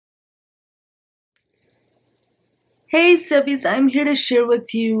Hey Subbies, I'm here to share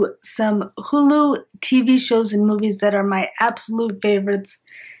with you some Hulu TV shows and movies that are my absolute favorites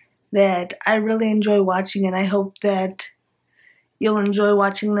that I really enjoy watching, and I hope that you'll enjoy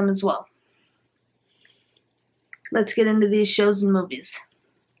watching them as well. Let's get into these shows and movies.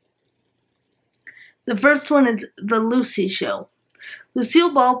 The first one is The Lucy Show.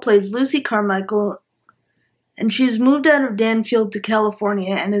 Lucille Ball plays Lucy Carmichael, and she's moved out of Danfield to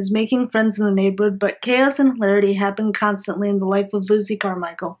California and is making friends in the neighborhood, but chaos and hilarity happen constantly in the life of Lucy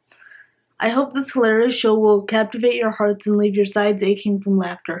Carmichael. I hope this hilarious show will captivate your hearts and leave your sides aching from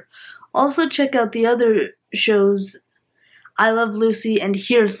laughter. Also check out the other shows, I Love Lucy and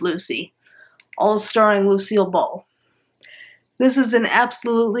Here's Lucy, all starring Lucille Ball. This is an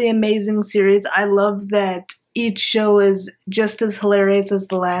absolutely amazing series. I love that each show is just as hilarious as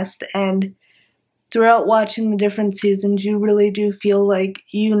the last, and throughout watching the different seasons, you really do feel like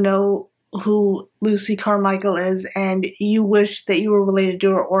you know who Lucy Carmichael is, and you wish that you were related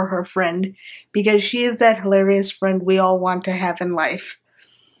to her or her friend, because she is that hilarious friend we all want to have in life.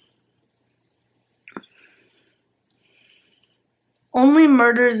 Only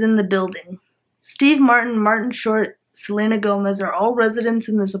Murders in the Building. Steve Martin, Martin Short, Selena Gomez are all residents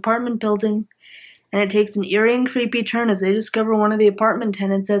in this apartment building, and it takes an eerie and creepy turn as they discover one of the apartment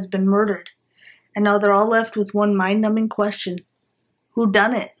tenants has been murdered. And now they're all left with one mind-numbing question. Who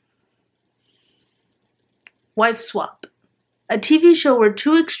done it? Wife Swap. A TV show where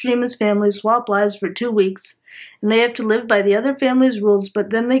two extremist families swap lives for 2 weeks, and they have to live by the other family's rules,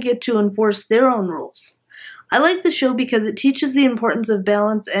 but then they get to enforce their own rules. I like the show because it teaches the importance of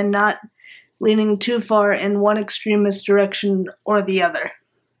balance and not leaning too far in one extremist direction or the other.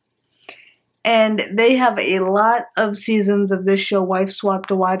 And they have a lot of seasons of this show, Wife Swap,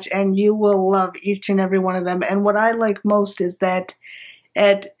 to watch, and you will love each and every one of them. And what I like most is that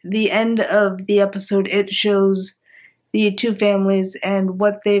at the end of the episode, it shows the two families and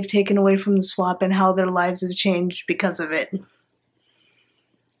what they've taken away from the swap and how their lives have changed because of it.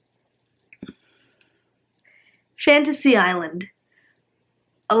 Fantasy Island.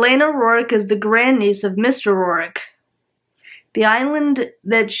 Elena Rourke is the grandniece of Mr. Rourke. The island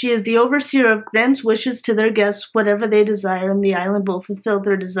that she is the overseer of grants wishes to their guests whatever they desire, and the island will fulfill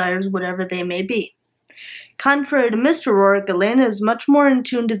their desires whatever they may be. Contrary to Mr. Rourke, Elena is much more in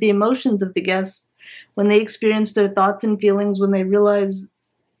tune to the emotions of the guests when they experience their thoughts and feelings when they realize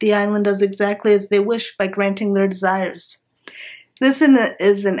the island does exactly as they wish by granting their desires. This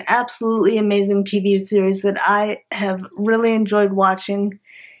is an absolutely amazing TV series that I have really enjoyed watching,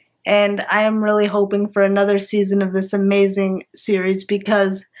 and I am really hoping for another season of this amazing series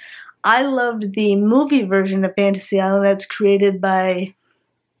because I loved the movie version of Fantasy Island that's created by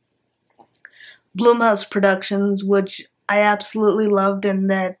Blumhouse Productions, which I absolutely loved, and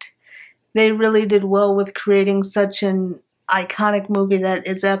that they really did well with creating such an iconic movie that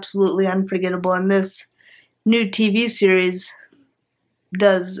is absolutely unforgettable. And this new TV series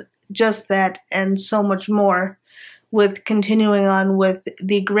does just that and so much more, with continuing on with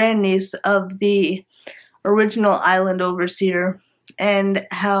the grandniece of the original island overseer and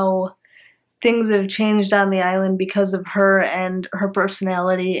how things have changed on the island because of her and her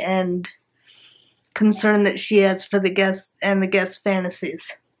personality and concern that she has for the guests and the guests'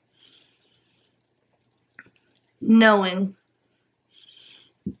 fantasies. Knowing.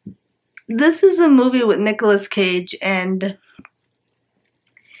 This is a movie with Nicolas Cage, and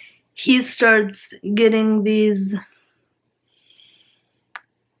he starts getting these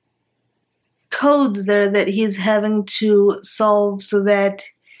codes there that he's having to solve so that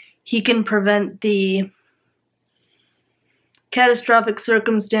he can prevent the catastrophic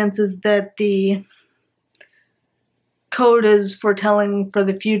circumstances that the code is foretelling for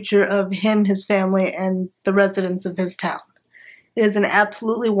the future of him, his family, and the residents of his town. It is an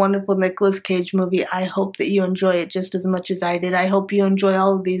absolutely wonderful Nicolas Cage movie. I hope that you enjoy it just as much as I did. I hope you enjoy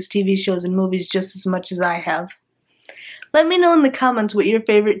all of these TV shows and movies just as much as I have. Let me know in the comments what your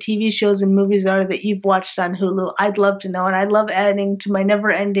favorite TV shows and movies are that you've watched on Hulu. I'd love to know, and I'd love adding to my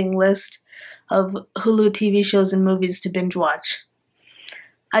never-ending list of Hulu TV shows and movies to binge watch.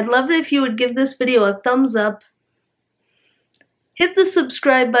 I'd love it if you would give this video a thumbs up, hit the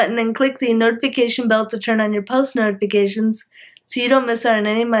subscribe button, and click the notification bell to turn on your post notifications so you don't miss out on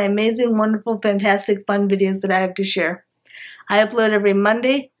any of my amazing, wonderful, fantastic, fun videos that I have to share. I upload every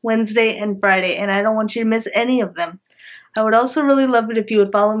Monday, Wednesday, and Friday, and I don't want you to miss any of them. I would also really love it if you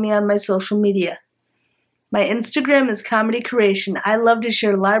would follow me on my social media. My Instagram is Comedy Creation. I love to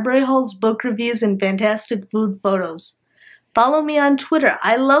share library hauls, book reviews, and fantastic food photos. Follow me on Twitter.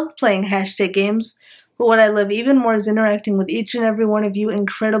 I love playing hashtag games, but what I love even more is interacting with each and every one of you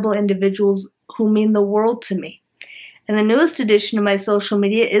incredible individuals who mean the world to me. And the newest addition to my social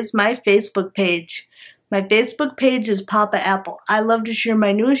media is my Facebook page. My Facebook page is Papa Apple. I love to share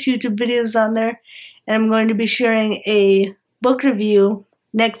my newest YouTube videos on there, and I'm going to be sharing a book review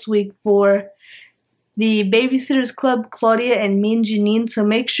next week for the Babysitters Club, Claudia and Mean Janine, so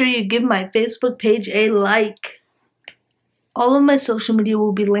make sure you give my Facebook page a like. All of my social media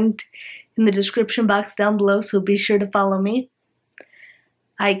will be linked in the description box down below, so be sure to follow me.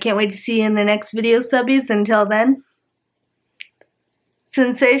 I can't wait to see you in the next video, subbies. Until then,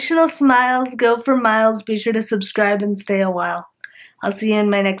 sensational smiles, go for miles. Be sure to subscribe and stay a while. I'll see you in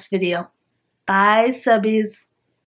my next video. Bye, subbies.